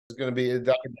going to be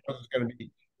Dr. Barnes is going to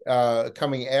be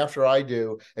coming after I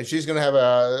do, and she's going to have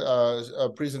a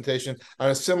presentation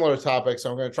on a similar topic. So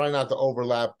I'm going to try not to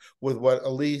overlap with what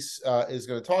Elise is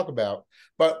going to talk about.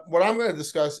 But what I'm going to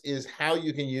discuss is how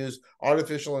you can use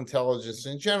artificial intelligence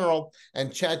in general and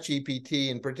ChatGPT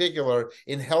in particular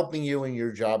in helping you in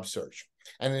your job search.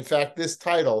 And in fact, this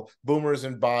title, Boomers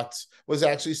and Bots, was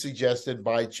actually suggested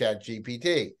by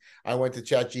ChatGPT. I went to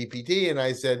ChatGPT and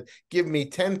I said, give me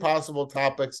 10 possible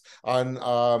topics on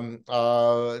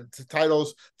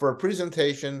titles for a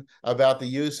presentation about the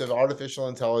use of artificial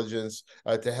intelligence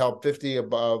to help 50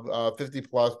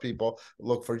 plus people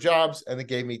look for jobs. And it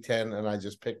gave me 10 and I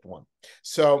just picked one.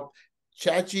 So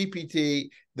ChatGPT,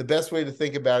 the best way to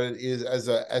think about it is as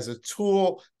a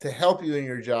tool to help you in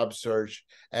your job search,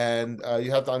 and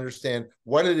you have to understand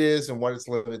what it is and what its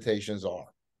limitations are.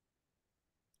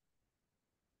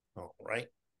 All right.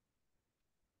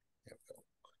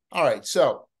 All right,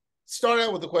 so start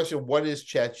out with the question, what is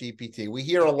ChatGPT? We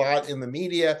hear a lot in the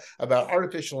media about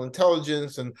artificial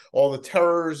intelligence and all the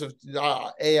terrors of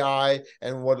AI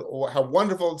and how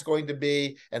wonderful it's going to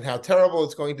be and how terrible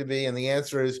it's going to be. And the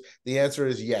answer is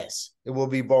yes. It will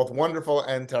be both wonderful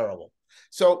and terrible.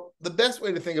 So the best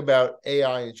way to think about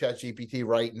AI and ChatGPT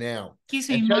right now. Excuse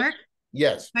me, Mark.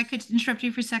 Yes. If I could interrupt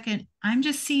you for a second. I'm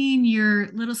just seeing your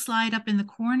little slide up in the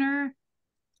corner.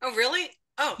 Oh, really?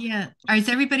 Oh. Yeah. Is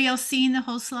everybody else seeing the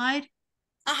whole slide?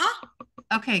 Uh-huh.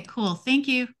 Okay, cool. Thank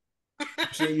you.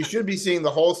 So you should be seeing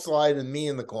the whole slide and me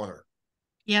in the corner.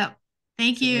 Yep.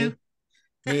 Thank you.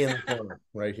 Me in the corner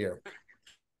right here.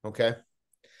 Okay.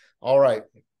 All right.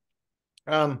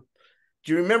 Do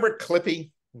you remember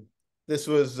Clippy? This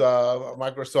was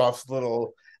Microsoft's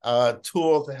little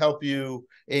tool to help you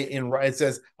in it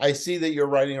says, I see that you're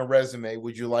writing a resume.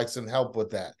 Would you like some help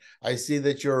with that? I see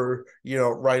that you're,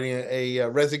 writing a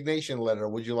resignation letter.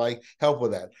 Would you like help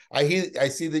with that? I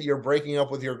see that you're breaking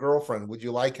up with your girlfriend. Would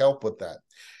you like help with that?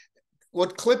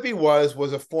 What Clippy was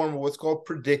a form of what's called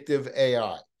predictive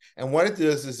AI. And what it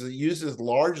does is it uses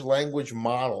large language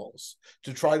models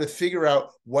to try to figure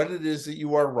out what it is that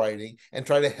you are writing and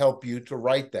try to help you to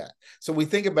write that. So we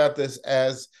think about this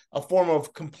as a form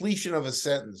of completion of a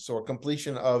sentence or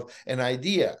completion of an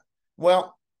idea.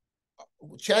 Well,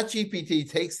 ChatGPT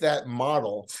takes that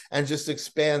model and just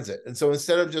expands it. And so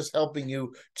instead of just helping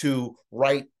you to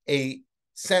write a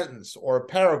sentence or a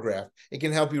paragraph, it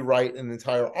can help you write an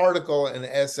entire article, an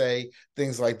essay,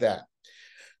 things like that.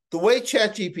 The way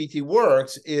ChatGPT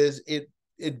works is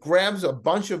it grabs a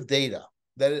bunch of data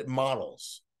that it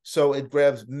models. So it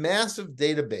grabs massive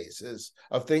databases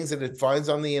of things that it finds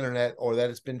on the internet or that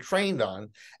it's been trained on,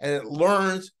 and it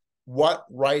learns what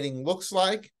writing looks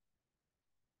like,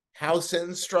 how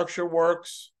sentence structure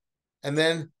works, and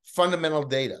then fundamental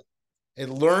data. It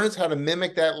learns how to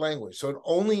mimic that language. So it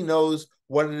only knows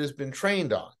what it has been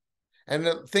trained on. And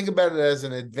think about it as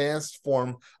an advanced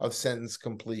form of sentence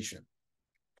completion.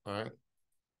 All right.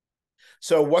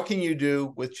 So what can you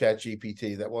do with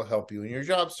ChatGPT that will help you in your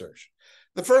job search?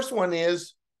 The first one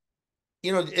is,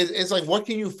 it's like, what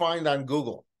can you find on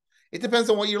Google? It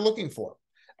depends on what you're looking for.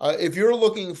 If you're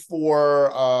looking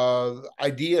for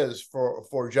ideas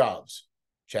for jobs,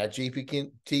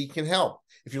 ChatGPT can help.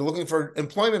 If you're looking for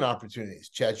employment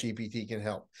opportunities, ChatGPT can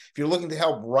help. If you're looking to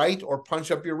help write or punch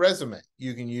up your resume,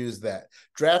 you can use that.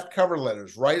 Draft cover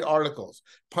letters, write articles,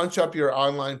 punch up your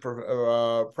online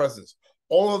presence.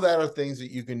 All of that are things that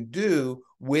you can do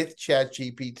with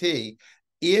ChatGPT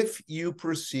if you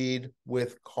proceed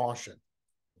with caution,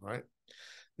 right?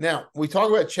 Now, we talk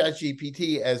about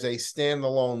ChatGPT as a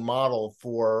standalone model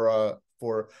for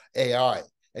AI.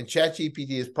 And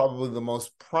ChatGPT is probably the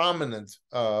most prominent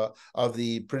of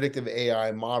the predictive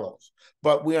AI models.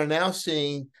 But we are now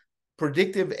seeing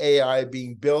predictive AI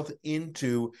being built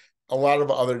into a lot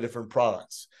of other different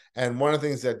products. And one of the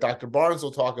things that Dr. Barnes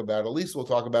will talk about, Elise will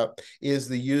talk about, is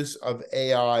the use of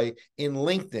AI in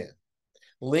LinkedIn.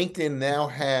 LinkedIn now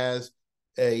has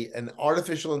an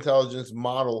artificial intelligence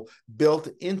model built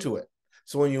into it.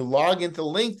 So when you log into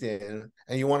LinkedIn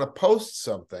and you want to post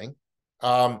something,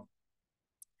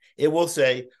 it will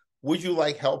say, would you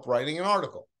like help writing an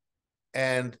article?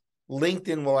 And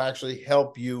LinkedIn will actually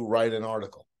help you write an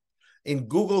article. In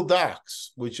Google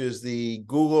Docs, which is the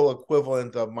Google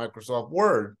equivalent of Microsoft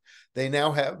Word, they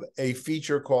now have a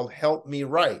feature called Help Me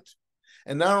Write.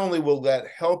 And not only will that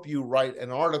help you write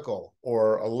an article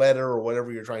or a letter or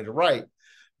whatever you're trying to write,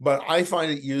 but I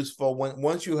find it useful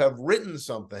once you have written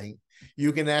something,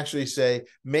 you can actually say,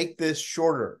 make this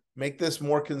shorter, make this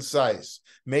more concise,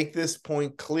 make this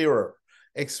point clearer,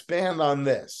 expand on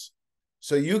this.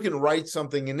 So you can write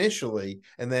something initially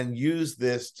and then use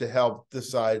this to help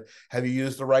decide, have you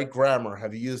used the right grammar?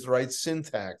 Have you used the right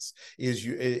syntax?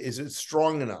 Is it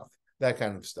strong enough? That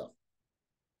kind of stuff.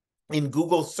 In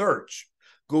Google Search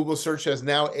has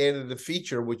now added a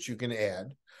feature which you can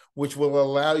add, which will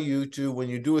allow you to, when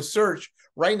you do a search,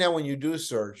 right now when you do a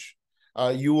search,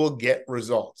 you will get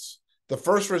results. The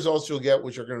first results you'll get,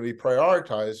 which are going to be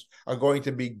prioritized, are going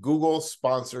to be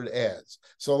Google-sponsored ads.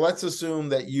 So let's assume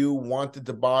that you wanted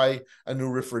to buy a new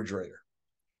refrigerator,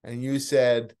 and you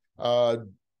said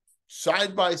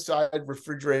side-by-side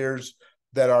refrigerators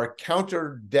that are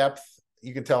counter depth.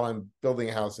 You can tell I'm building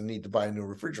a house and need to buy a new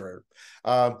refrigerator,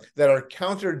 that are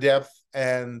counter depth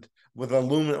and with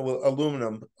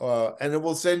aluminum, and it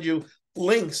will send you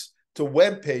links to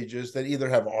web pages that either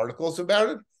have articles about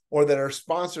it or that are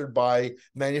sponsored by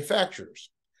manufacturers.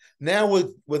 Now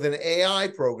with an AI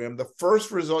program, the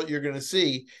first result you're going to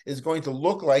see is going to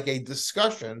look like a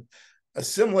discussion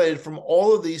assimilated from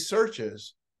all of these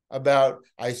searches about,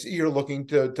 I see you're looking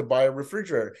to buy a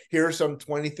refrigerator. Here are some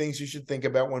 20 things you should think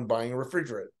about when buying a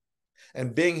refrigerator.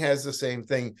 And Bing has the same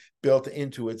thing built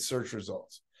into its search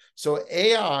results. So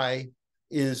AI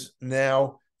is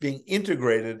now being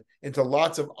integrated into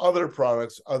lots of other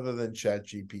products other than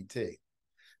ChatGPT.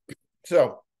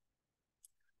 So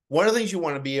one of the things you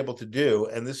want to be able to do,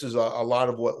 and this is a lot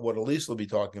of what Elise will be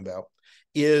talking about,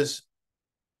 is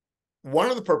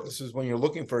one of the purposes when you're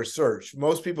looking for a search,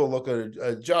 most people look at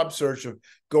a job search of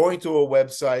going to a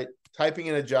website, typing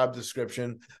in a job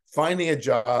description, finding a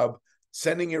job,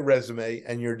 sending your resume,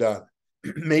 and you're done.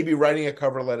 Maybe writing a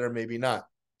cover letter, maybe not.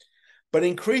 But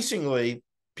increasingly,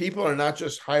 people are not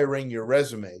just hiring your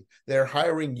resume, they're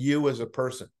hiring you as a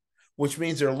person, which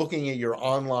means they're looking at your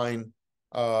online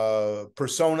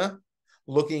persona,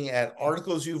 looking at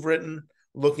articles you've written,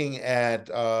 looking at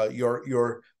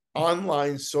your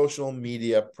online social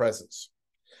media presence.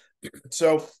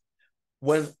 So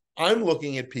when I'm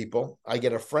looking at people, I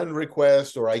get a friend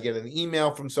request or I get an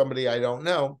email from somebody I don't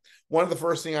know, one of the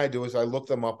first things I do is I look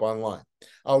them up online.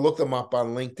 I'll look them up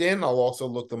on LinkedIn. I'll also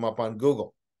look them up on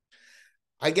Google.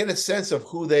 I get a sense of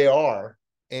who they are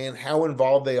and how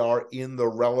involved they are in the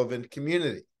relevant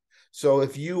community. So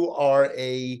if you are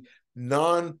a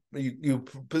you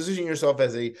position yourself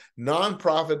as a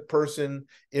nonprofit person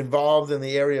involved in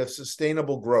the area of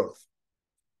sustainable growth,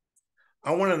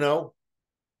 I want to know,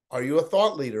 are you a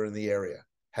thought leader in the area?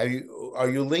 Are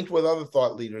you linked with other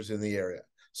thought leaders in the area?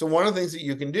 So one of the things that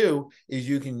you can do is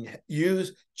you can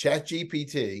use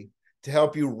ChatGPT to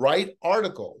help you write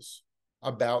articles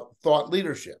about thought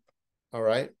leadership, all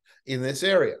right, in this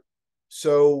area.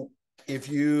 So if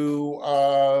you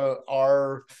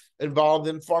are involved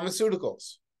in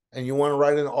pharmaceuticals and you want to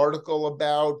write an article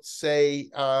about, say,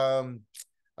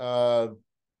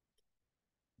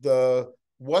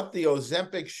 what the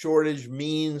Ozempic shortage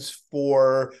means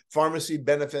for pharmacy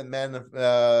benefit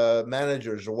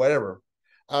managers or whatever,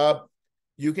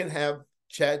 you can have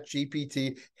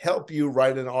ChatGPT help you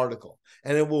write an article,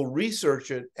 and it will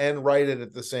research it and write it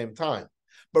at the same time.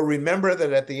 But remember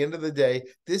that at the end of the day,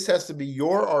 this has to be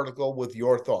your article with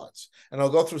your thoughts. And I'll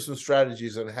go through some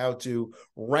strategies on how to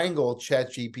wrangle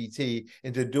ChatGPT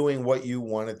into doing what you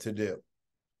want it to do.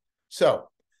 So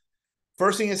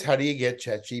first thing is, how do you get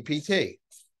ChatGPT?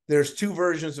 There's two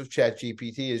versions of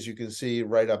ChatGPT, as you can see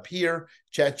right up here,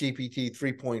 ChatGPT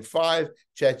 3.5,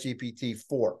 ChatGPT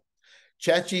 4.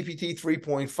 ChatGPT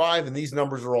 3.5, and these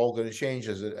numbers are all going to change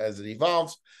as it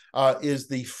evolves, is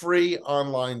the free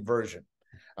online version.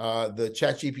 The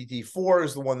ChatGPT 4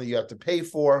 is the one that you have to pay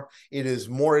for. It is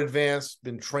more advanced,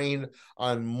 been trained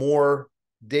on more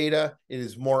data. It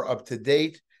is more up to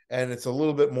date, and it's a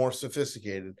little bit more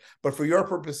sophisticated. But for your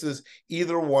purposes,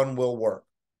 either one will work.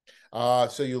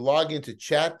 So you log into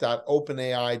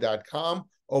chat.openai.com.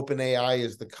 OpenAI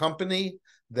is the company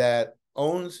that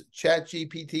owns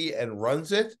ChatGPT and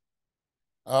runs it.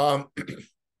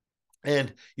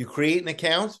 And you create an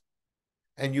account,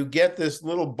 and you get this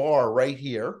little bar right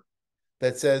here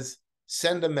that says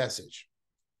send a message.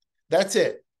 That's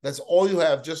it. That's all you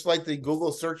have. Just like the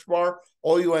Google search bar,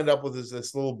 all you end up with is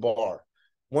this little bar.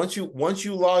 Once you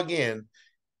log in,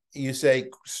 you say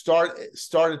start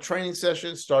a training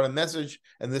session, start a message,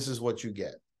 and this is what you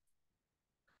get.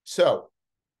 So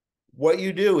what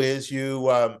you do is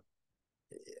you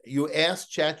ask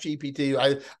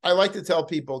ChatGPT. I like to tell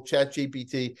people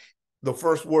ChatGPT, the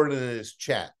first word in it is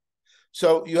chat.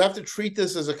 So you have to treat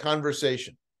this as a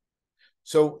conversation.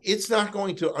 So it's not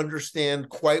going to understand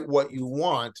quite what you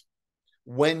want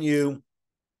when you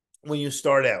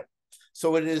start out.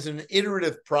 So it is an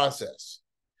iterative process.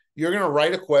 You're going to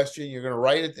write a question. You're going to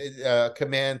write a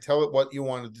command, tell it what you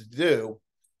wanted to do.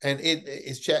 And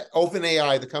it's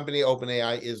OpenAI, the company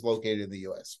OpenAI is located in the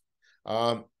US.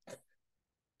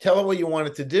 Tell it what you want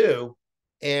it to do,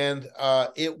 and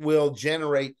it will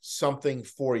generate something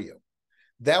for you.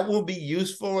 That will be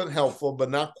useful and helpful, but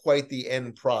not quite the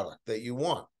end product that you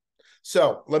want.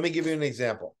 So let me give you an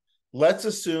example. Let's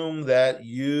assume that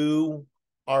you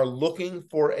are looking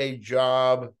for a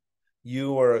job.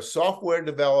 You are a software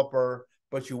developer,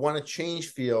 but you want to change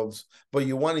fields, but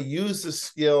you want to use the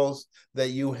skills that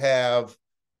you have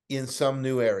in some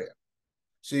new area.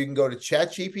 So you can go to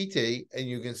ChatGPT and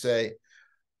you can say,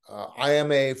 I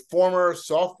am a former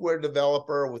software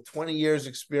developer with 20 years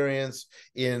experience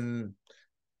in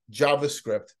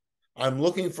JavaScript. I'm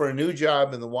looking for a new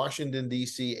job in the Washington,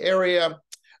 D.C. area,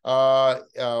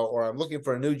 or I'm looking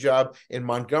for a new job in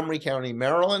Montgomery County,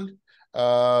 Maryland.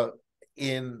 But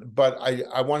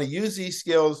I want to use these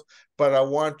skills, but I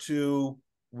want to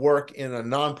work in a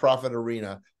nonprofit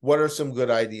arena. What are some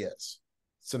good ideas?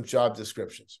 Some job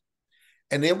descriptions.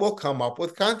 And it will come up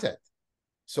with content.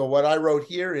 So what I wrote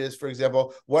here is, for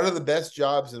example, what are the best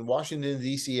jobs in Washington,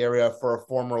 D.C. area for a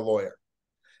former lawyer?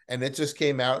 And it just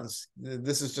came out, and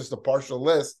this is just a partial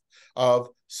list of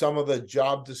some of the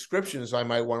job descriptions I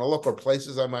might want to look, or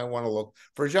places I might want to look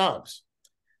for jobs.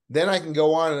 Then I can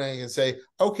go on and I can say,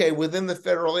 okay, within the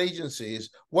federal agencies,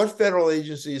 what federal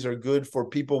agencies are good for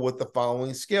people with the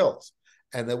following skills?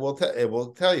 And it will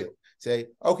tell you. Say,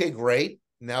 okay, great.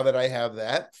 Now that I have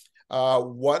that,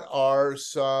 what are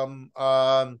some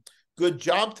good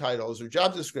job titles or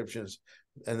job descriptions?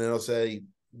 And then it'll say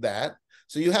that.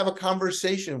 So you have a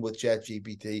conversation with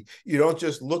ChatGPT. You don't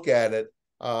just look at it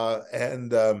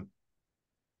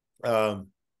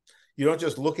you don't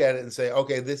just look at it and say,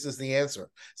 okay, this is the answer.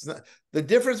 It's not, the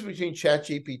difference between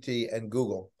ChatGPT and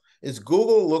Google is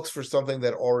Google looks for something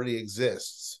that already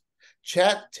exists.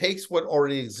 Chat takes what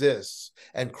already exists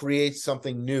and creates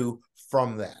something new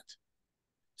from that.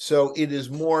 So it is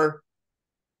more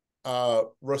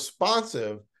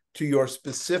responsive to your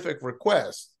specific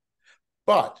request.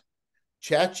 But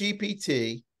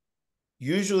ChatGPT,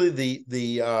 usually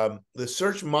the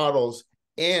search models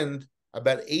end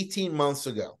about 18 months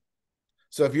ago.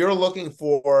 So if you're looking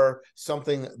for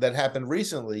something that happened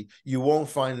recently, you won't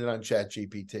find it on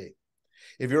ChatGPT.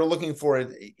 If you're looking for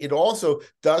it, it also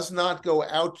does not go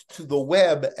out to the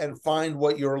web and find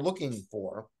what you're looking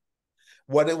for.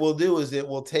 What it will do is it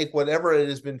will take whatever it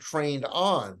has been trained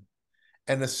on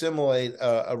and assimilate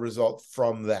a result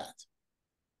from that.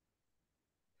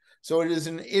 So it is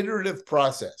an iterative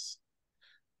process.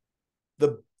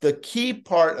 The key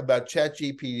part about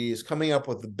ChatGPT is coming up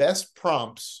with the best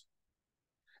prompts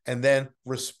and then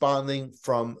responding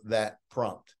from that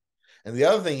prompt. And the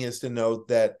other thing is to note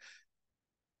that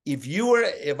if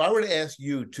I were to ask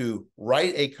you to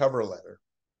write a cover letter,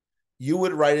 you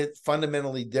would write it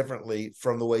fundamentally differently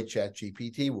from the way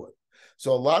ChatGPT would.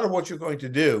 So a lot of what you're going to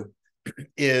do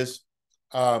is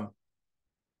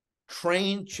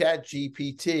train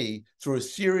ChatGPT through a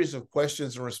series of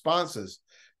questions and responses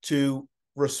to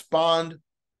respond,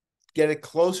 get it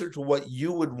closer to what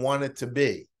you would want it to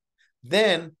be.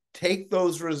 Then take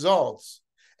those results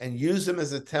and use them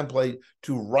as a template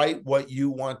to write what you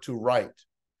want to write.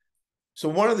 So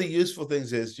one of the useful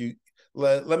things is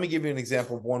let me give you an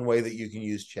example of one way that you can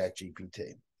use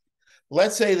ChatGPT.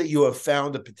 Let's say that you have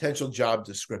found a potential job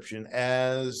description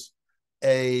as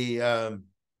let's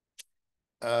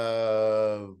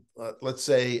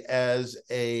say as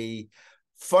a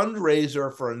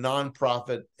fundraiser for a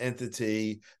nonprofit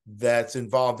entity that's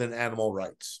involved in animal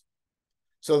rights.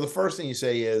 So the first thing you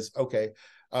say is, okay,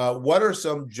 what are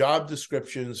some job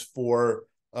descriptions for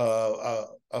a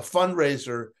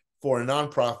fundraiser for a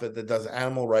nonprofit that does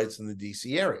animal rights in the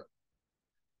DC area?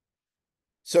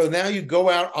 So now you go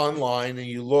out online and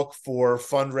you look for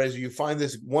fundraiser. You find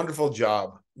this wonderful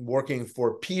job working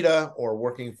for PETA or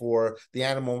working for the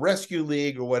Animal Rescue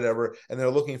League or whatever, and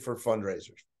they're looking for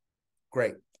fundraisers.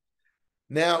 Great.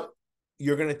 Now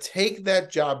you're going to take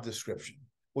that job description,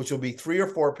 which will be 3 or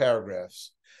 4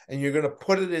 paragraphs, and you're going to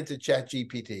put it into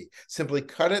ChatGPT. Simply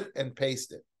cut it and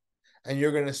paste it. And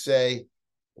you're going to say,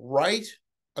 write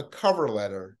a cover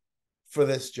letter for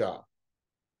this job.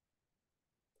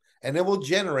 And it will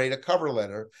generate a cover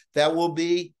letter that will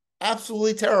be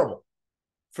absolutely terrible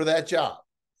for that job.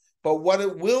 But what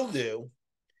it will do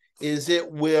is and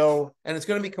it's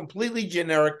going to be completely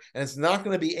generic, and it's not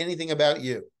going to be anything about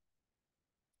you.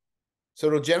 So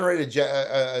it'll generate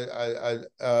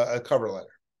a cover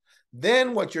letter.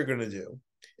 Then what you're going to do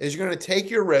is you're going to take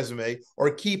your resume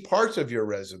or key parts of your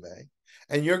resume,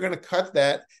 And you're going to cut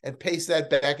that and paste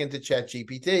that back into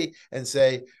ChatGPT and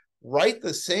say, write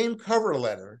the same cover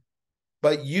letter,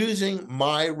 but using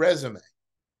my resume.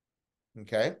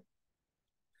 Okay.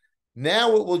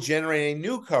 Now it will generate a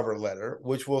new cover letter,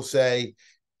 which will say,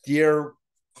 dear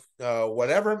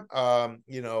whatever, I'm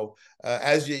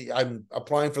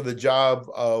applying for the job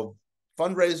of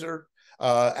fundraiser.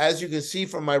 As you can see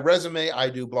from my resume, I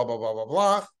do blah, blah, blah,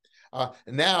 blah, blah.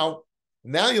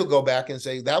 Now you'll go back and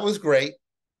say, that was great,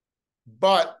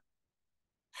 but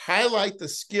highlight the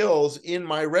skills in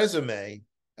my resume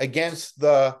against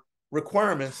the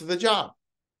requirements of the job.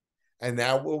 And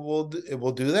now it will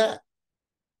do that.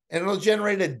 And it'll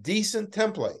generate a decent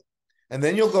template. And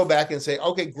then you'll go back and say,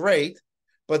 okay, great.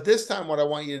 But this time what I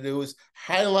want you to do is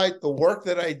highlight the work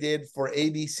that I did for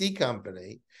ABC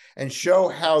Company and show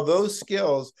how those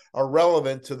skills are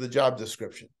relevant to the job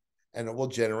description. And it will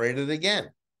generate it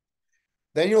again.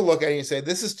 Then you'll look at it and you say,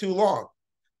 this is too long.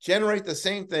 Generate the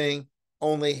same thing,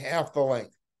 only half the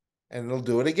length. And it'll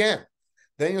do it again.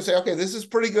 Then you'll say, okay, this is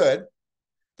pretty good,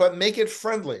 but make it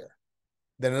friendlier.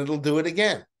 Then it'll do it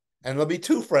again. And it'll be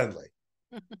too friendly.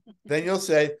 Then you'll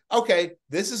say, okay,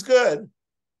 this is good,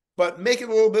 but make it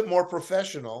a little bit more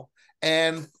professional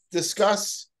and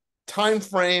discuss time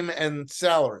frame and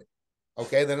salary.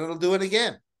 Okay, then it'll do it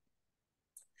again.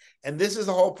 And this is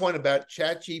the whole point about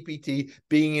ChatGPT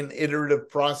being an iterative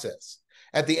process.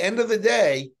 At the end of the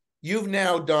day, you've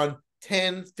now done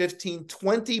 10, 15,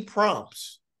 20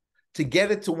 prompts to get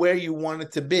it to where you want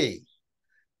it to be.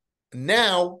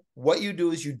 Now, what you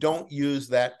do is you don't use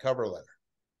that cover letter.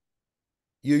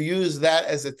 You use that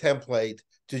as a template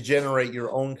to generate your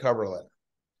own cover letter.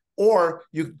 Or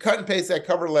you can cut and paste that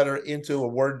cover letter into a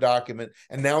Word document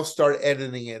and now start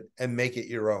editing it and make it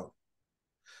your own.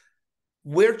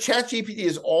 Where ChatGPT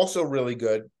is also really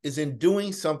good is in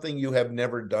doing something you have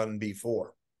never done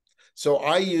before. So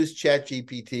I use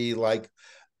ChatGPT like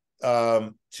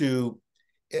for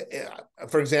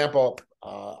example,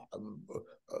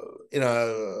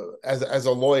 as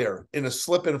a lawyer in a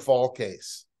slip and fall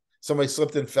case. Somebody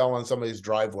slipped and fell on somebody's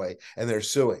driveway and they're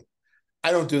suing.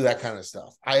 I don't do that kind of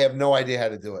stuff. I have no idea how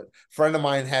to do it. A friend of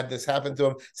mine had this happen to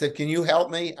him, said, can you help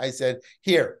me? I said,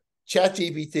 here,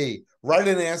 ChatGPT, write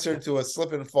an answer to a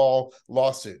slip and fall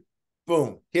lawsuit.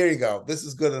 Boom, here you go. This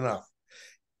is good enough.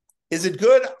 Is it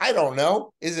good? I don't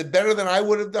know. Is it better than I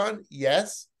would have done?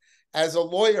 Yes. As a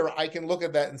lawyer, I can look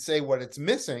at that and say what it's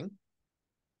missing.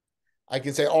 I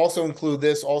can say also include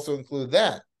this, also include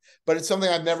that. But it's something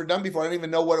I've never done before. I don't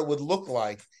even know what it would look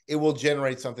like. It will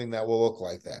generate something that will look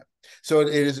like that. So it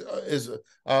is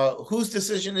whose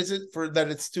decision is it for that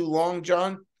it's too long,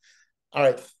 John? All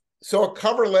right. So a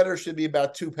cover letter should be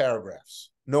about 2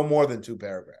 paragraphs, no more than 2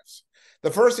 paragraphs.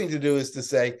 The first thing to do is to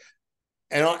say,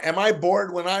 am I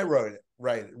bored when I read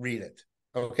it?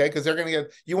 Okay, because they're going to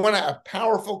get, you want a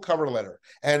powerful cover letter.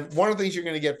 And one of the things you're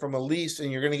going to get from Elise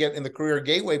and you're going to get in the Career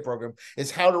Gateway program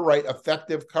is how to write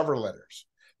effective cover letters.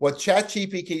 What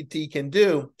ChatGPT can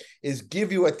do is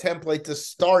give you a template to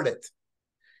start it.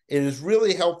 It is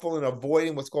really helpful in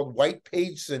avoiding what's called white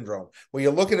page syndrome, where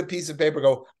you look at a piece of paper and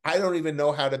go, I don't even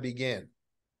know how to begin.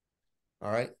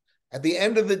 All right. At the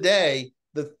end of the day,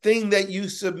 the thing that you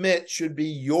submit should be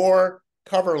your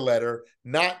cover letter,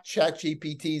 not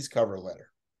ChatGPT's cover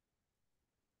letter.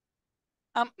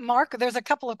 Mark, there's a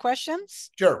couple of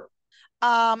questions. Sure.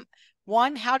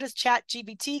 One, how does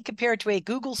ChatGPT compare to a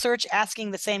Google search asking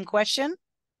the same question?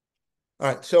 All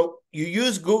right, so you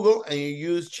use Google and you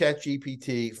use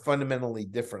ChatGPT fundamentally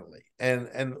differently.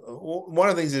 And one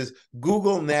of the things is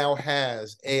Google now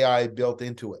has AI built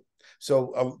into it.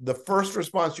 So the first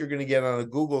response you're going to get on a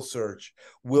Google search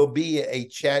will be a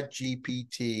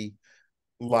ChatGPT-like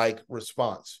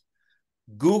response.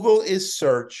 Google is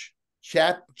search,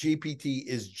 ChatGPT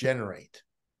is generate,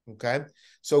 okay?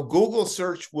 So Google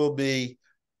search will be,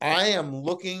 I am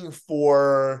looking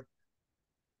for,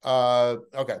 I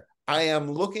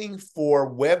am looking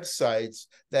for websites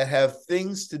that have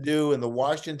things to do in the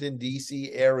Washington,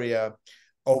 D.C. area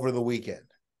over the weekend.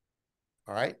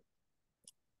 All right.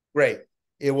 Great.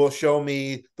 It will show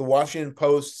me the Washington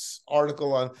Post's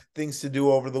article on things to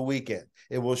do over the weekend.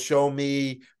 It will show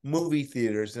me movie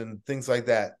theaters and things like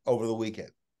that over the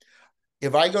weekend.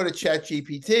 If I go to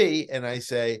ChatGPT and I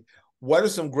say, what are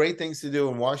some great things to do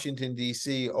in Washington,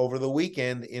 D.C. over the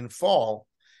weekend in fall,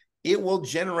 it will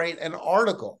generate an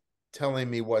article telling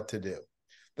me what to do.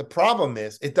 The problem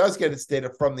is it does get its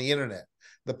data from the internet.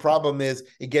 The problem is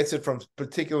it gets it from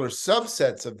particular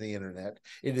subsets of the internet.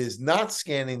 It is not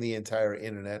scanning the entire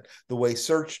internet the way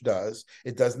search does.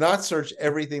 It does not search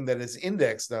everything that is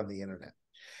indexed on the internet.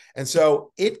 And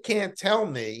so it can't tell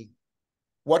me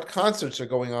what concerts are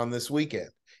going on this weekend.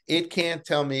 It can't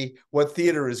tell me what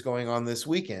theater is going on this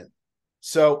weekend.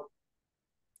 So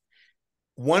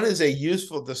one is a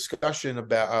useful discussion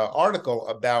about article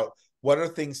about what are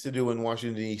things to do in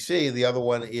Washington, D.C. The other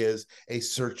one is a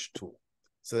search tool.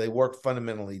 So they work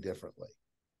fundamentally differently.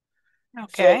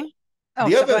 Okay. So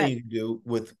the other thing you can do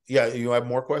with, you have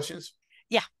more questions?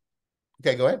 Yeah.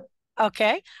 Okay, go ahead.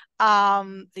 Okay.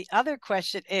 The other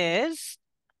question is,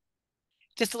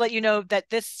 just to let you know that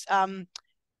this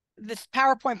this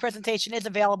PowerPoint presentation is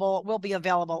available, will be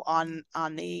available on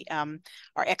the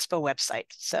our Expo website.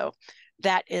 So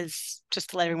that is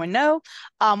just to let everyone know.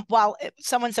 While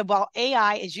someone said, while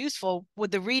AI is useful,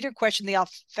 would the reader question the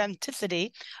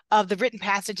authenticity of the written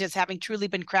passages having truly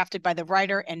been crafted by the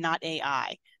writer and not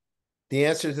AI? The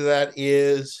answer to that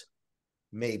is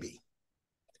maybe.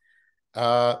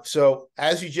 So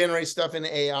as you generate stuff in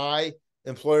AI,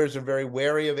 employers are very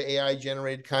wary of AI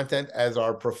generated content, as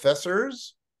are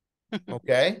professors.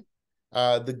 Okay.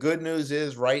 The good news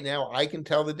is right now I can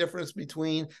tell the difference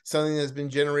between something that's been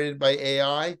generated by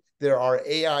AI. There are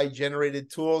AI generated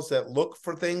tools that look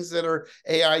for things that are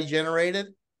AI generated,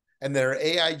 and there are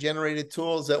AI generated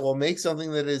tools that will make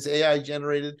something that is AI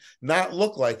generated not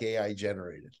look like AI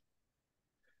generated.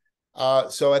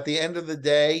 So at the end of the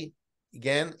day,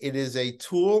 again, it is a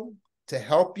tool to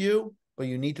help you, but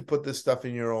you need to put this stuff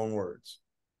in your own words.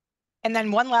 And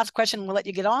then one last question, we'll let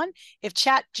you get on. If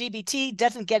ChatGPT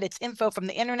doesn't get its info from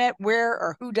the internet, where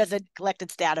or who does it collect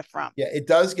its data from? Yeah, it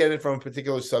does get it from a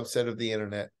particular subset of the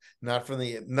internet, not from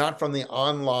the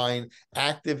online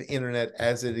active internet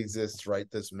as it exists right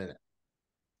this minute.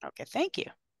 Okay, thank you.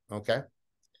 Okay.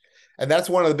 And that's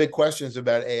one of the big questions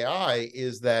about AI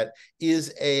is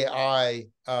AI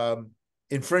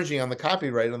infringing on the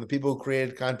copyright on the people who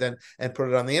created content and put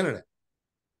it on the internet?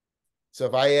 So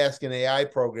if I ask an AI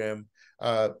program,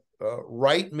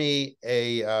 write me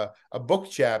a book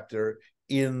chapter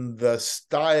in the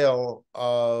style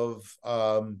of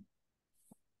I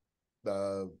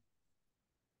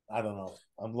don't know.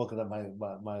 I'm looking at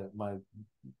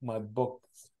my book.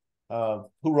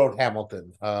 Who wrote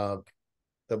Hamilton?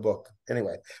 The book.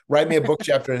 Anyway, write me a book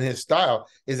chapter in his style.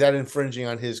 Is that infringing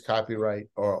on his copyright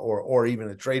or even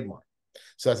a trademark?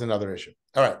 So that's another issue.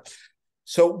 All right.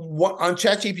 So on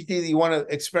ChatGPT, you want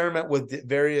to experiment with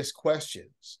various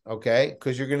questions, okay?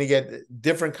 Because you're going to get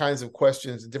different kinds of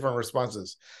questions and different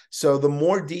responses. So the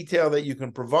more detail that you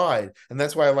can provide, and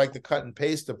that's why I like the cut and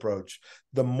paste approach,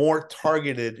 the more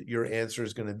targeted your answer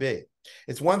is going to be.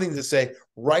 It's one thing to say,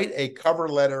 write a cover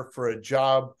letter for a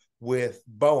job with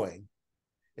Boeing.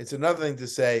 It's another thing to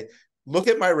say, look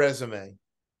at my resume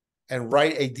and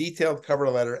write a detailed cover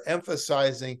letter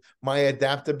emphasizing my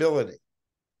adaptability,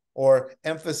 or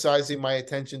emphasizing my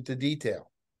attention to detail,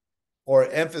 or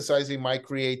emphasizing my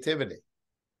creativity.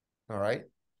 All right.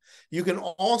 You can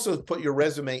also put your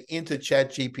resume into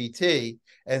ChatGPT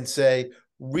and say,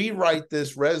 rewrite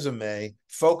this resume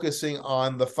focusing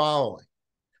on the following.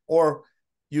 Or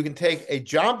you can take a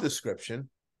job description,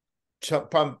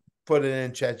 put it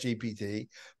in ChatGPT,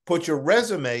 put your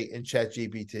resume in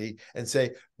ChatGPT and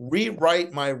say,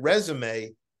 rewrite my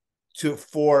resume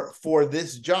for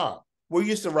this job. We're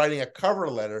used to writing a cover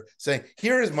letter saying,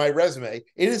 here is my resume.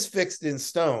 It is fixed in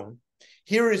stone.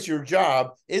 Here is your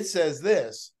job. It says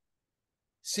this.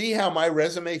 See how my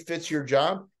resume fits your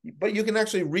job? But you can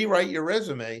actually rewrite your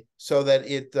resume so that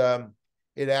it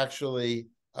actually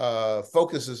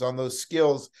focuses on those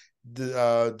skills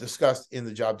discussed in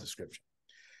the job description.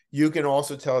 You can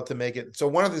also tell it to make it. So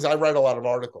one of these, I write a lot of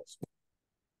articles.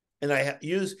 And I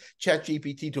use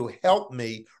ChatGPT to help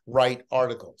me write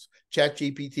articles.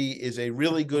 ChatGPT is a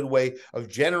really good way of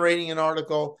generating an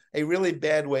article, a really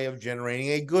bad way of generating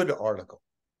a good article.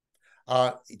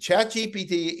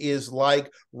 ChatGPT is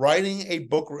like writing a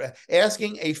book,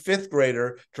 asking a fifth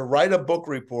grader to write a book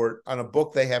report on a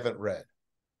book they haven't read.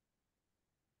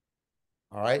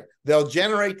 All right. They'll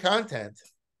generate content,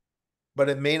 but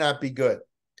it may not be good.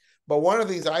 But one of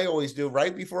the things I always do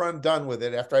right before I'm done with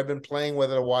it, after I've been playing with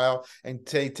it a while and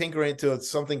tinkering until it's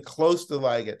something close to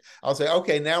like it, I'll say,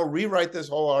 okay, now rewrite this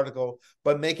whole article,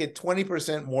 but make it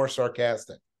 20% more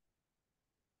sarcastic.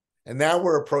 And now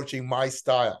we're approaching my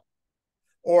style.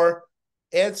 Or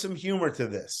add some humor to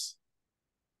this,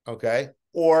 okay?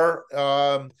 Or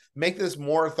make this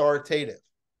more authoritative.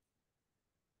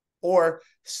 Or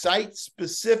cite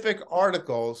specific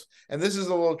articles, and this is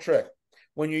a little trick.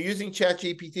 When you're using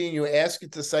ChatGPT and you ask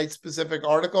it to cite specific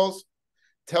articles,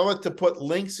 tell it to put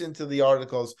links into the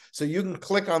articles so you can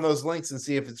click on those links and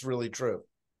see if it's really true.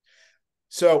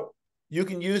 So you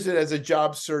can use it as a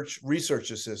job search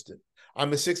research assistant.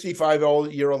 I'm a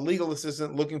 65-year-old legal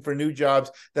assistant looking for new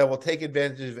jobs that will take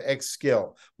advantage of X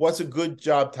skill. What's a good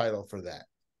job title for that?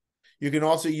 You can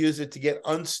also use it to get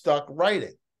unstuck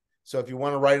writing. So if you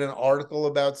want to write an article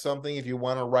about something, if you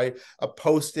want to write a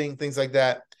posting, things like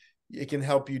that, it can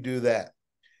help you do that.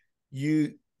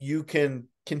 You can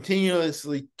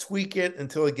continuously tweak it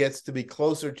until it gets to be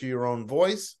closer to your own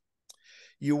voice.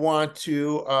 You want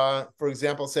to, for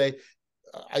example, say,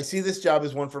 I see this job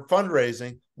as one for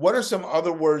fundraising. What are some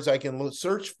other words I can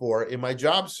search for in my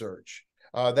job search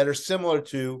that are similar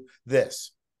to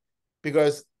this?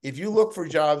 Because if you look for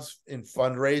jobs in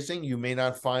fundraising, you may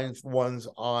not find ones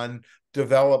on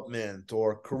development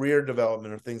or career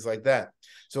development or things like that.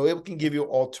 So it can give you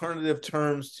alternative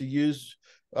terms to use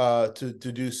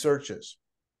to do searches.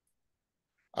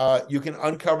 You can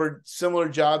uncover similar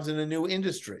jobs in a new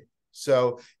industry.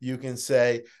 So you can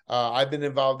say, I've been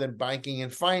involved in banking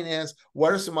and finance.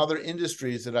 What are some other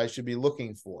industries that I should be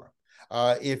looking for?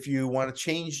 If you want to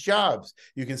change jobs,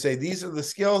 you can say, these are the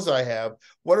skills I have.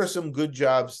 What are some good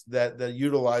jobs that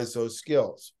utilize those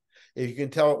skills? If you can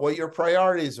tell it what your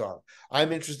priorities are.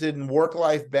 I'm interested in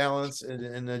work-life balance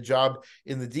in a job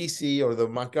in the DC or the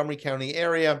Montgomery County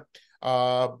area.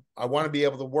 I want to be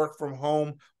able to work from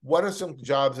home. What are some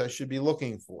jobs I should be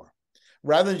looking for?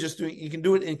 Rather than just doing, you can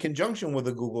do it in conjunction with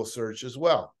a Google search as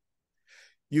well.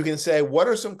 You can say, what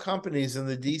are some companies in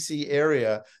the DC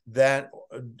area that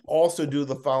also do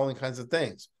the following kinds of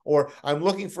things? Or I'm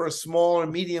looking for a small or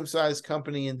medium-sized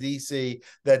company in DC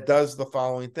that does the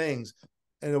following things,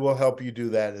 and it will help you do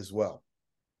that as well.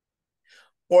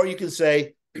 Or you can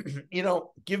say,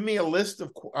 give me a list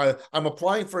of, I'm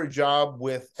applying for a job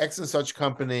with X and such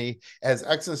company as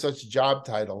X and such job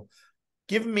title.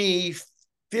 Give me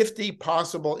 50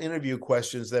 possible interview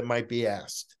questions that might be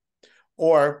asked.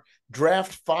 Or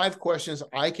draft 5 questions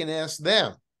I can ask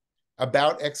them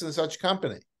about X and such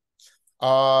company.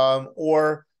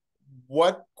 Or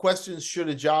what questions should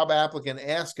a job applicant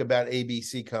ask about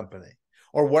ABC company?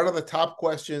 Or what are the top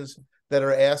questions that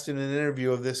are asked in an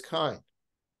interview of this kind?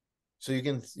 So you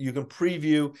can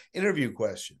preview interview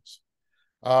questions.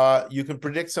 You can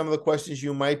predict some of the questions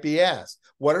you might be asked.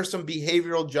 What are some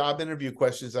behavioral job interview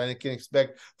questions I can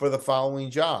expect for the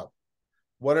following job?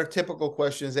 What are typical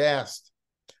questions asked?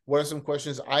 What are some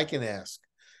questions I can ask?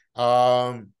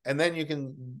 And then you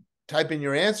can type in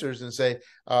your answers and say,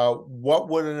 what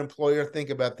would an employer think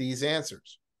about these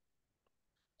answers?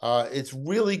 It's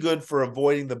really good for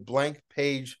avoiding the blank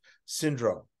page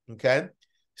syndrome, okay?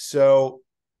 So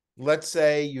let's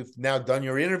say you've now done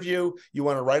your interview, you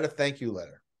want to write a thank you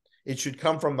letter. It should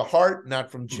come from the heart,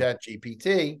 not from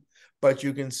ChatGPT, but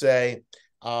you can say,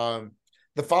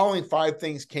 the following 5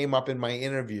 things came up in my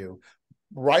interview.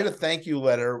 Write a thank you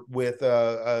letter with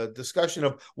a discussion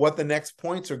of what the next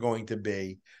points are going to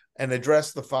be and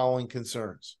address the following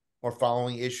concerns or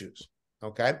following issues,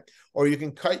 okay? Or you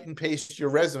can cut and paste your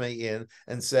resume in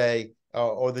and say,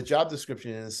 or the job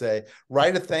description in and say,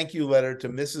 write a thank you letter to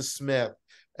Mrs. Smith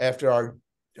after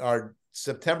our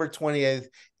September 28th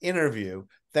interview,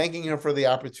 thanking her for the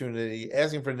opportunity,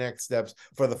 asking for next steps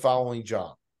for the following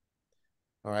job.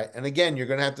 All right. And again, you're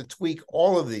going to have to tweak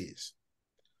all of these.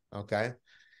 Okay.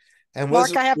 And Mark,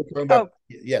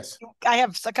 yes, I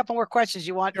have a couple more questions.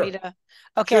 You want me to?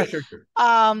 Okay.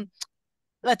 Sure.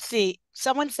 Let's see.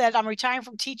 Someone said, I'm retiring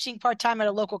from teaching part-time at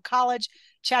a local college.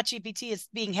 ChatGPT is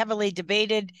being heavily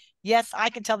debated. Yes, I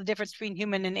can tell the difference between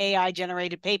human and AI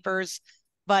generated papers,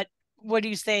 but what do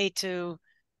you say to,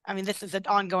 I mean, this is an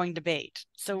ongoing debate.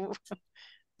 So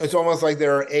it's almost like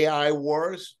there are AI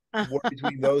wars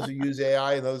between those who use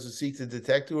AI and those who seek to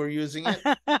detect who are using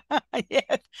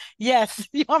it. Yes.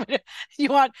 You want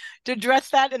to address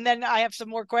that, and then I have some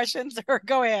more questions, or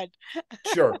go ahead.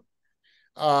 Sure.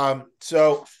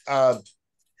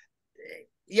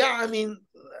 Yeah, I mean,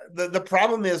 the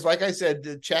problem is, like I said,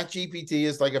 ChatGPT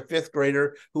is like a 5th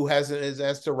grader who is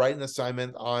asked to write an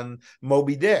assignment on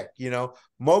Moby Dick.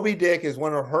 Moby Dick is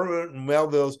one of Herman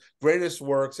Melville's greatest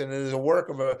works, and it is a work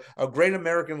of a great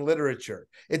American literature.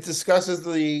 It discusses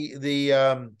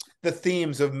the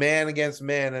themes of man against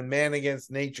man and man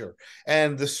against nature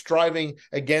and the striving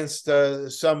against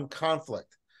some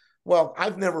conflict. Well,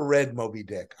 I've never read Moby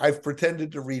Dick. I've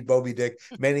pretended to read Moby Dick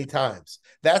many times.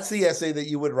 That's the essay that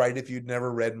you would write if you'd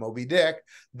never read Moby Dick.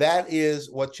 That is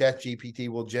what ChatGPT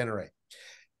will generate.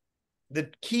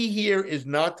 The key here is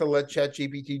not to let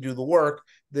ChatGPT do the work.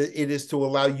 It is to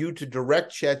allow you to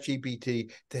direct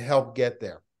ChatGPT to help get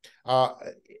there.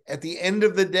 At the end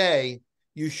of the day,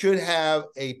 you should have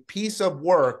a piece of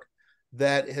work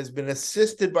that has been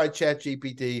assisted by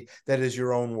ChatGPT that is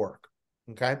your own work,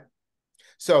 okay?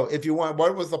 So if you want,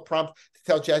 what was the prompt?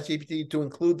 tell ChatGPT to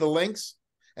include the links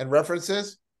and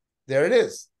references? There it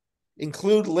is.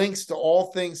 Include links to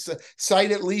all things.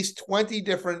 Cite at least 20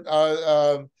 different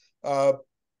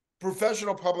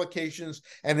professional publications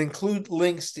and include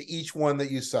links to each one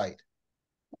that you cite.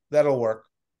 That'll work.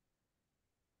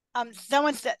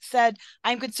 Someone said,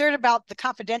 I'm concerned about the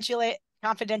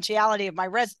confidentiality of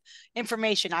my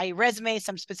information, i.e. resume,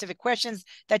 some specific questions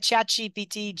that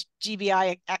ChatGPT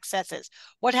GBI accesses.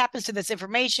 What happens to this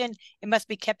information? It must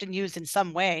be kept and used in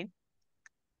some way.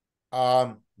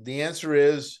 The answer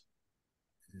is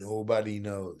nobody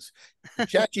knows.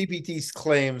 ChatGPT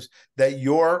claims that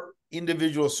your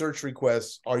individual search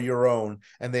requests are your own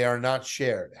and they are not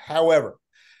shared. However,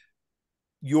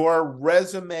 your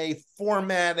resume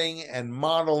formatting and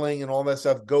modeling and all that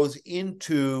stuff goes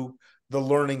into the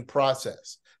learning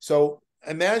process. So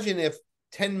imagine if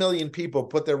 10 million people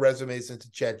put their resumes into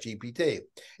ChatGPT.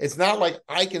 It's not like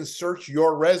I can search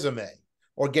your resume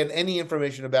or get any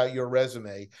information about your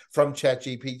resume from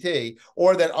ChatGPT,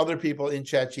 or that other people in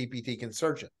ChatGPT can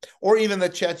search it, or even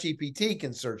that ChatGPT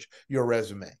can search your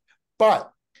resume.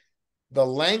 But the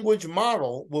language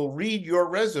model will read your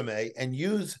resume and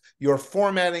use your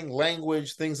formatting,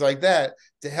 language, things like that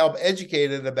to help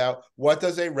educate it about what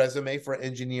does a resume for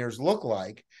engineers look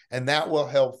like, and that will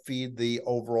help feed the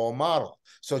overall model.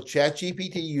 So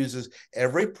ChatGPT uses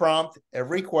every prompt,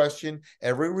 every question,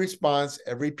 every response,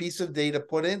 every piece of data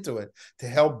put into it to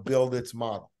help build its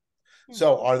model.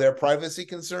 So are there privacy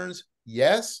concerns?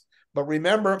 Yes. But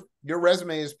remember, your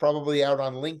resume is probably out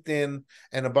on LinkedIn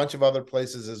and a bunch of other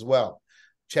places as well.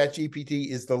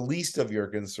 ChatGPT is the least of your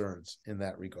concerns in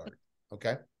that regard.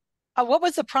 Okay. What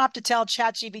was the prompt to tell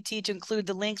ChatGPT to include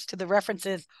the links to the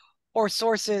references or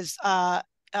sources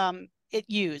it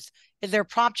used? Is there a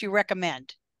prompt you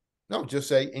recommend? No, just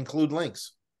say include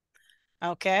links.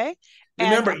 Okay.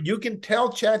 Remember, you can tell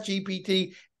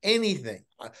ChatGPT anything.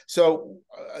 So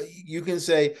you can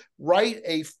say, write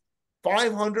a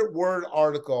 500-word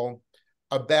article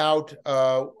about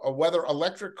whether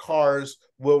electric cars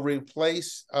will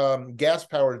replace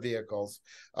gas-powered vehicles,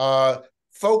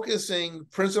 focusing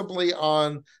principally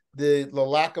on the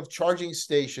lack of charging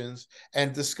stations,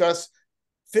 and discuss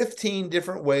 15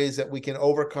 different ways that we can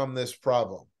overcome this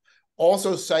problem.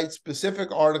 Also cite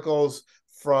specific articles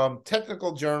from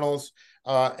technical journals,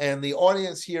 and the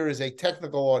audience here is a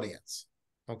technical audience,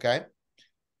 okay?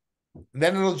 And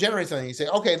then it'll generate something. You say,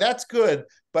 okay, that's good,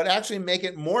 but actually make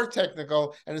it more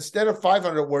technical, and instead of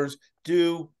 500 words,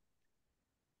 do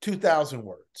 2,000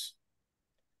 words.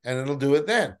 And it'll do it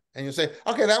then. And you'll say,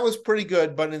 okay, that was pretty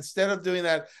good, but instead of doing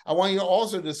that, I want you to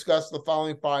also discuss the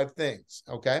following 5 things,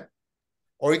 okay?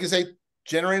 Or you can say,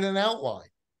 generate an outline.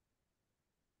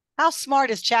 How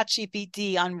smart is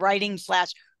ChatGPT on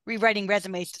writing/rewriting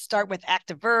resumes to start with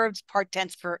active verbs, part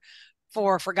tense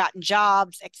for forgotten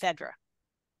jobs, etc.?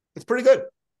 It's pretty good.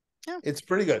 Yeah. It's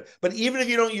pretty good. But even if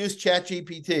you don't use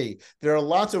ChatGPT, there are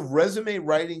lots of resume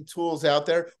writing tools out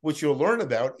there, which you'll learn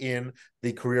about in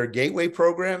the Career Gateway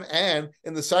program and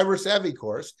in the Cyber Savvy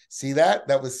course. See that?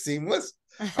 That was seamless.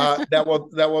 That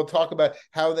will talk about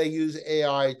how they use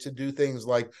AI to do things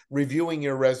like reviewing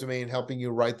your resume and helping you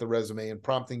write the resume and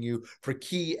prompting you for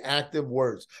key active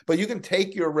words. But you can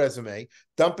take your resume,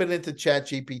 dump it into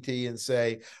ChatGPT and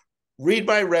say, read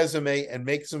my resume and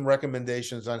make some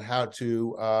recommendations on how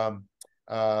to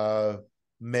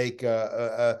make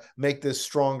this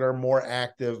stronger, more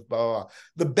active, blah, blah.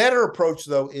 The better approach,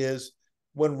 though, is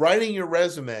when writing your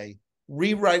resume,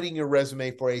 rewriting your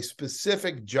resume for a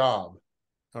specific job.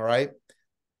 All right.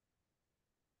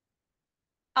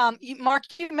 Mark,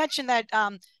 you mentioned that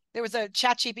there was a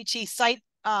ChatGPT site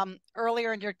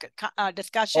earlier in your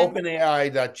discussion.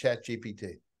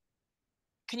 OpenAI.ChatGPT.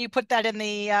 Can you put that in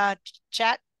the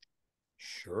chat?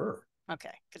 Sure.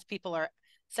 Okay, because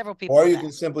several people. Or you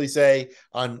can simply say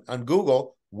on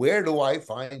Google, where do I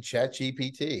find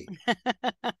ChatGPT?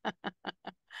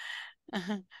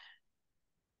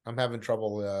 I'm having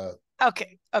trouble.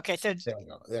 Okay. So there you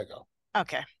go. There you go.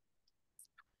 Okay.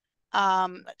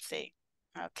 Let's see.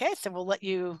 Okay, so we'll let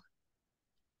you.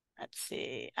 Let's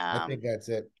see. I think that's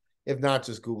it. If not,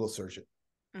 just Google search it.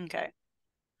 Okay.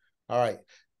 All right.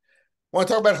 Want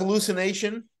to talk about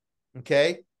hallucination?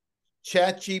 Okay.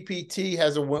 ChatGPT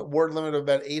has a word limit of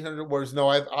about 800 words. No,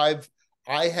 I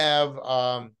have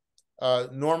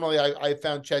normally I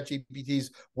found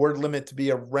ChatGPT's word limit to be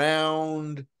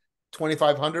around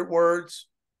 2,500 words.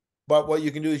 But what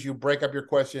you can do is you break up your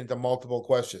question into multiple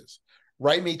questions.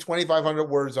 Write me 2,500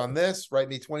 words on this. Write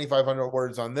me 2,500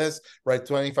 words on this. Write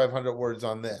 2,500 words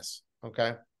on this.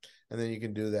 Okay. And then you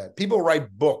can do that. People write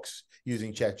books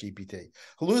using ChatGPT.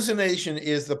 Hallucination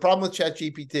is the problem with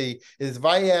ChatGPT is if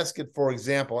I ask it, for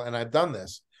example, and I've done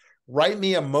this, write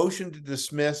me a motion to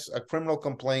dismiss a criminal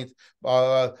complaint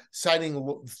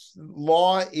citing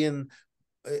law in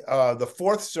the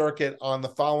Fourth Circuit on the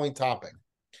following topic.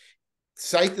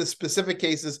 Cite the specific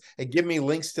cases and give me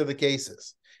links to the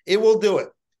cases. It will do it.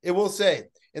 It will say,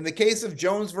 in the case of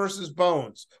Jones versus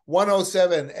Bones,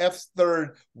 107 F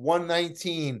 3rd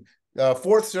 119,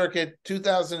 Fourth Circuit,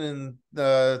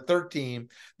 2013,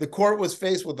 the court was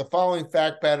faced with the following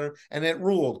fact pattern, and it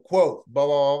ruled, quote, blah,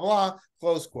 blah, blah, blah,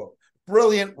 close quote.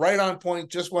 Brilliant, right on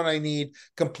point, just what I need,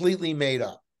 completely made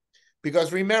up.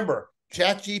 Because remember,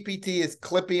 ChatGPT is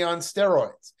Clippy on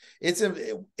steroids.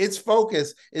 Its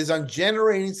focus is on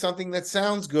generating something that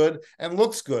sounds good and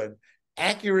looks good.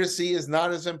 Accuracy is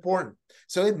not as important.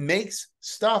 So it makes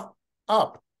stuff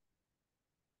up.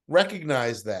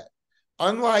 Recognize that.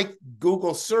 Unlike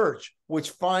Google search,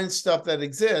 which finds stuff that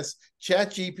exists,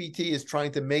 ChatGPT is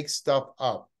trying to make stuff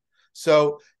up.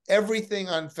 So everything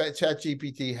on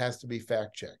ChatGPT has to be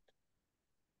fact-checked.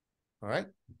 All right?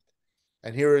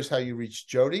 And here is how you reach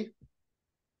Jody.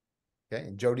 Okay,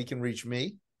 and Jody can reach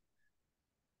me.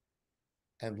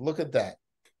 And look at that.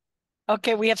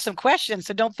 Okay, we have some questions,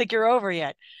 so don't think you're over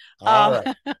yet. All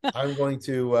right. I'm going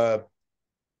to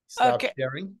stop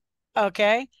sharing.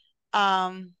 Okay.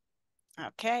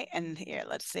 Okay, and here,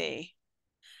 let's see.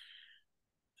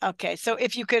 Okay, so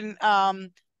if you can,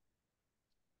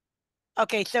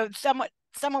 okay, so someone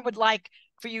would like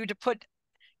for you to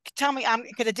tell me,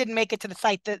 because it didn't make it to the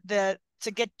site, to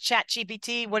get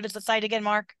ChatGPT, what is the site again,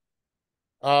 Mark?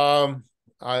 I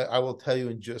will tell you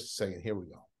in just a second. Here we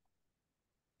go.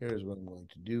 Here's what I'm going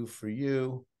to do for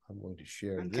you. I'm going to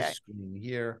share this screen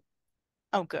here.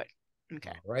 Oh, good. Okay.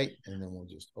 All right, and then we'll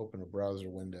just open a browser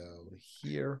window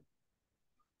here.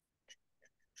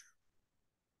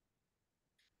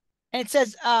 And it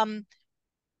says,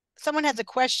 someone has a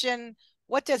question.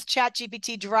 What does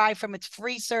ChatGPT derive from its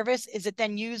free service? Is it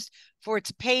then used for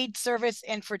its paid service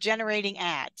and for generating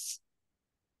ads?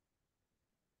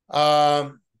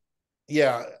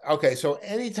 Yeah. Okay. So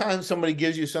anytime somebody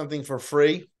gives you something for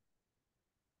free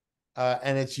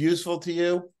and it's useful to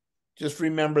you, just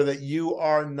remember that you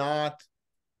are not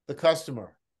the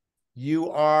customer.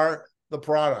 You are the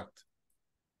product.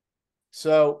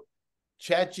 So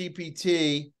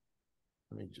ChatGPT,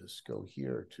 let me just go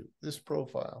here to this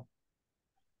profile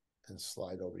and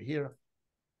slide over here.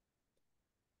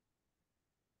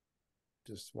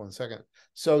 Just one second.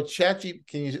 So ChatGPT,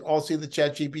 can you all see the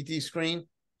ChatGPT screen?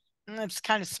 It's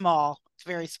kind of small. It's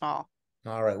very small.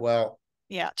 All right. Well,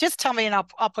 yeah, just tell me and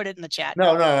I'll put it in the chat.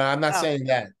 No, I'm not saying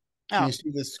that. Can you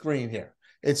see the screen here?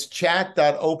 It's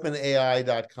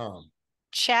chat.openai.com.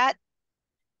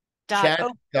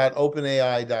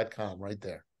 Chat.openai.com right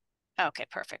there. Okay,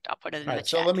 perfect. I'll put it in the chat.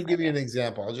 So let me give you an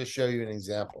example. I'll just show you an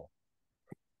example.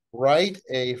 Write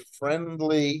a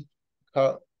friendly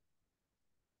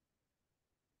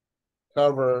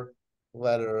cover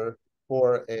letter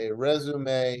for a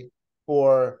resume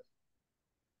for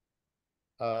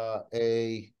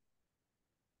a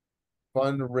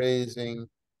fundraising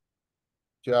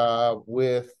job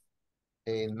with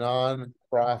a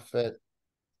non-profit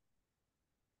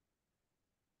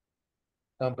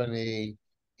company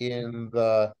in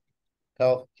the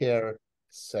healthcare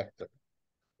sector.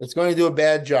 It's going to do a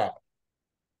bad job.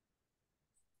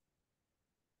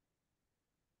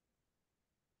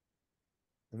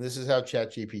 And this is how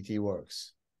ChatGPT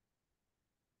works.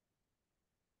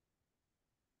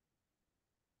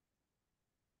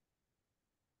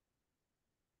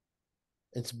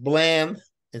 It's bland.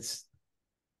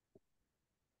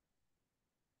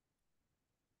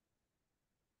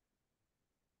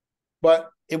 But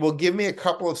it will give me a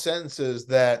couple of sentences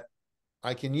that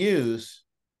I can use.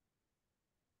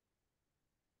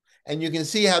 And you can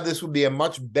see how this would be a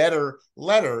much better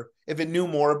letter if it knew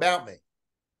more about me.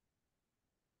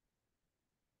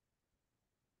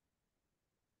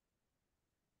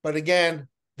 But again,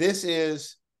 this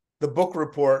is the book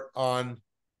report on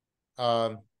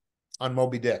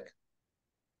Moby Dick.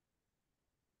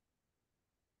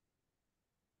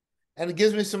 And it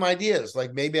gives me some ideas,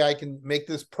 like maybe I can make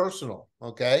this personal,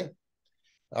 okay?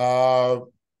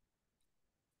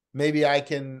 Maybe I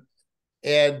can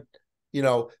add,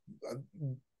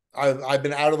 I've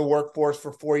been out of the workforce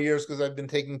for 4 years because I've been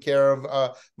taking care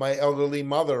of my elderly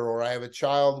mother, or I have a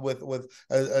child with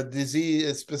a disease,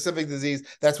 a specific disease.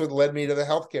 That's what led me to the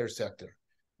healthcare sector.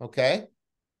 Okay.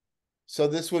 So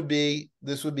this would be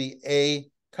a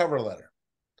cover letter.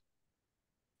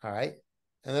 All right.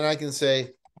 And then I can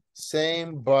say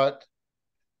same, but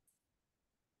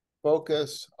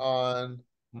focus on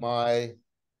my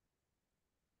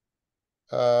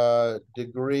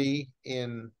degree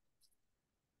in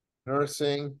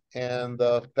nursing and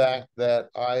the fact that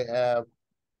I have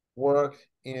worked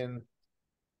in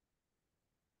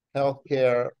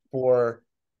healthcare for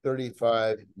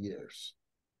 35 years.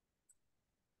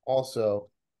 Also,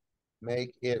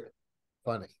 make it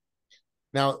funny.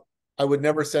 Now, I would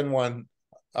never send one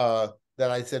that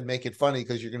I said make it funny,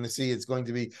 because you're going to see it's going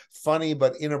to be funny,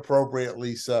 but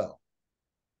inappropriately so.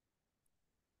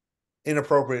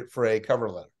 Inappropriate for a cover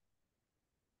letter.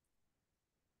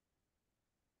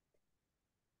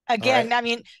 Again, right. I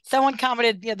mean, someone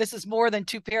commented, this is more than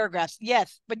 2 paragraphs.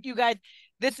 Yes, but you guys,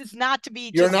 this is not to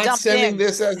be You're just not dumped sending in.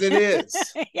 this as it is.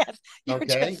 Yes,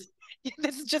 Okay.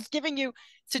 this is just giving you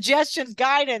suggestions,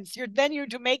 guidance. You're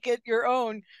to make it your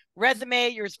own resume.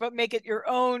 You're supposed to make it your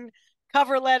own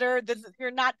cover letter.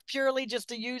 You're not purely just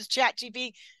to use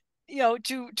ChatGPT,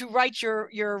 to write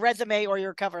your resume or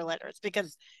your cover letters,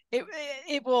 because your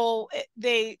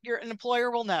employer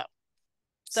will know.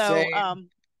 So Same,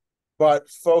 but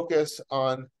focus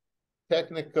on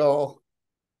technical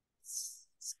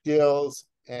skills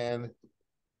and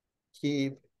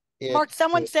keep it. Mark,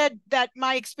 someone said that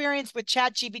my experience with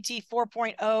ChatGPT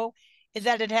 4.0 is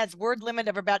that it has word limit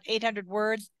of about 800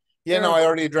 words. Yeah, no, I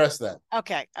already addressed that.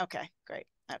 Okay, great.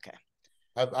 Okay.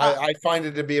 I find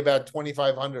it to be about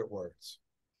 2,500 words.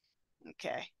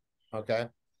 Okay. Okay.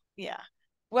 Yeah.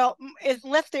 Well, is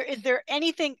there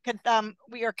anything,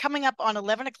 we are coming up on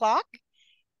 11 o'clock,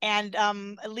 and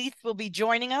Elise will be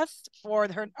joining us for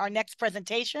our next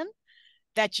presentation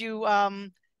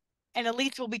and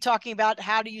Elise will be talking about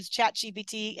how to use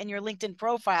ChatGPT in your LinkedIn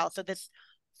profile. So this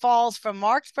falls from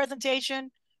Mark's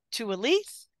presentation to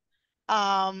Elise.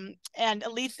 And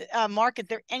Elise, Mark, is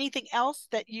there anything else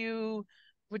that you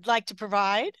would like to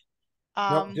provide?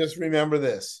 No, just remember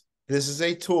this. This is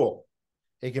a tool.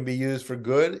 It can be used for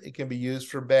good. It can be used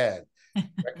for bad.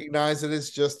 Recognize that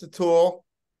it's just a tool.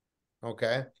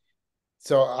 Okay.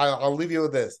 So I'll leave you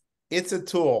with this. It's a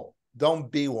tool. Don't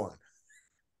be one.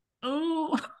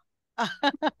 Oh.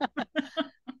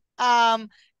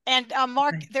 And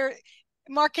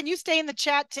Mark, can you stay in the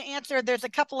chat to answer? There's a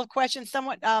couple of questions.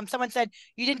 Someone said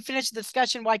you didn't finish the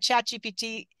discussion why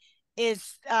ChatGPT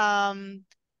is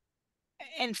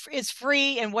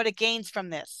free and what it gains from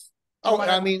this.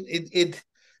 I mean,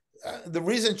 the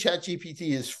reason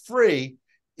ChatGPT is free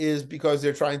is because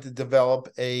they're trying to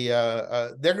develop they're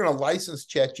going to license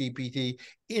ChatGPT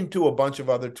into a bunch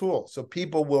of other tools. So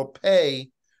people will pay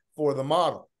for the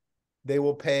model. They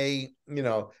will pay,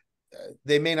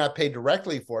 they may not pay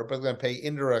directly for it, but they're going to pay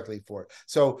indirectly for it.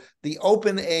 So the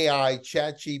OpenAI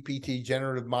ChatGPT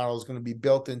generative model is going to be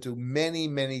built into many,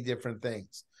 many different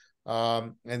things.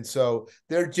 And so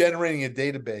they're generating a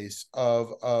database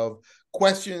of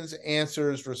questions,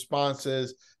 answers,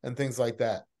 responses, and things like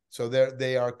that. So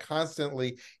they are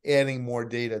constantly adding more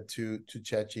data to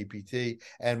ChatGPT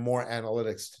and more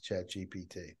analytics to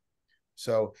ChatGPT.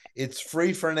 So it's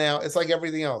free for now. It's like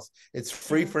everything else. It's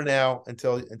free for now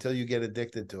until you get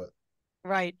addicted to it.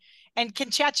 Right. And can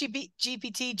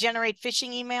ChatGPT generate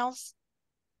phishing emails?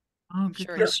 Oh, good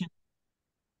question.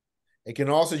 It can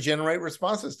also generate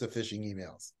responses to phishing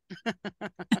emails.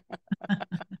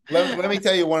 Let me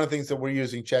tell you one of the things that we're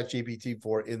using ChatGPT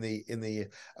for in the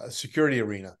security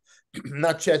arena.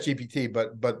 Not ChatGPT,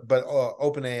 but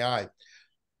OpenAI.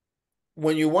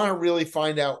 When you want to really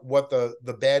find out what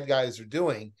the bad guys are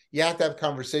doing, you have to have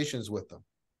conversations with them.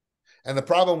 And the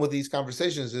problem with these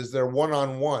conversations is they're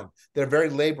one-on-one. They're very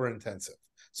labor intensive.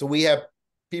 So we have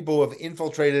people who have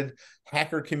infiltrated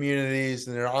hacker communities,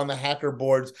 and they're on the hacker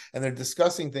boards, and they're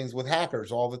discussing things with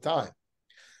hackers all the time.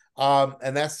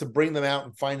 And that's to bring them out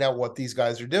and find out what these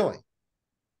guys are doing.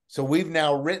 So we've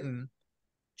now written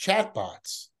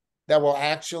chatbots that will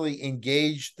actually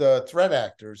engage the threat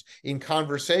actors in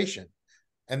conversation.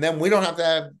 And then we don't have to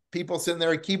have people sitting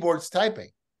there at keyboards typing.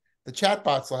 The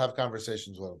chatbots will have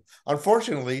conversations with them.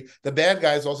 Unfortunately, the bad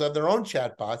guys also have their own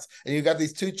chatbots, and you've got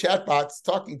these two chatbots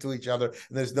talking to each other,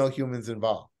 and there's no humans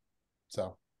involved.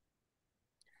 So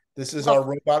this is our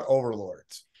robot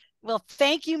overlords. Well,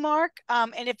 thank you, Mark.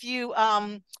 And if you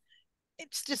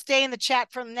just stay in the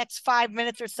chat for the next 5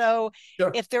 minutes or so.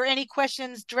 Sure. If there are any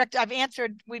questions I've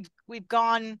answered. We've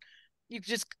gone. You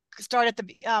just start at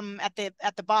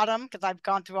the bottom, because I've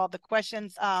gone through all the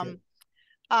questions. Sure.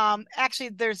 Actually,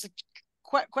 there's a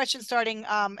question starting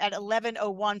at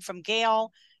 11:01 from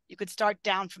Gail. You could start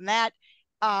down from that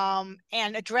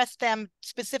and address them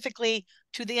specifically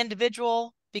to the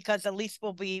individual, because Elise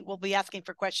will be asking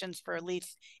for questions for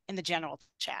Elise in the general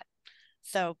chat.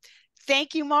 So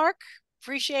thank you, Mark.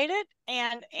 Appreciate it.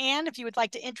 And Anne, if you would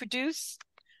like to introduce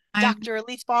I Dr.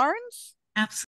 Elise Barnes. absolutely.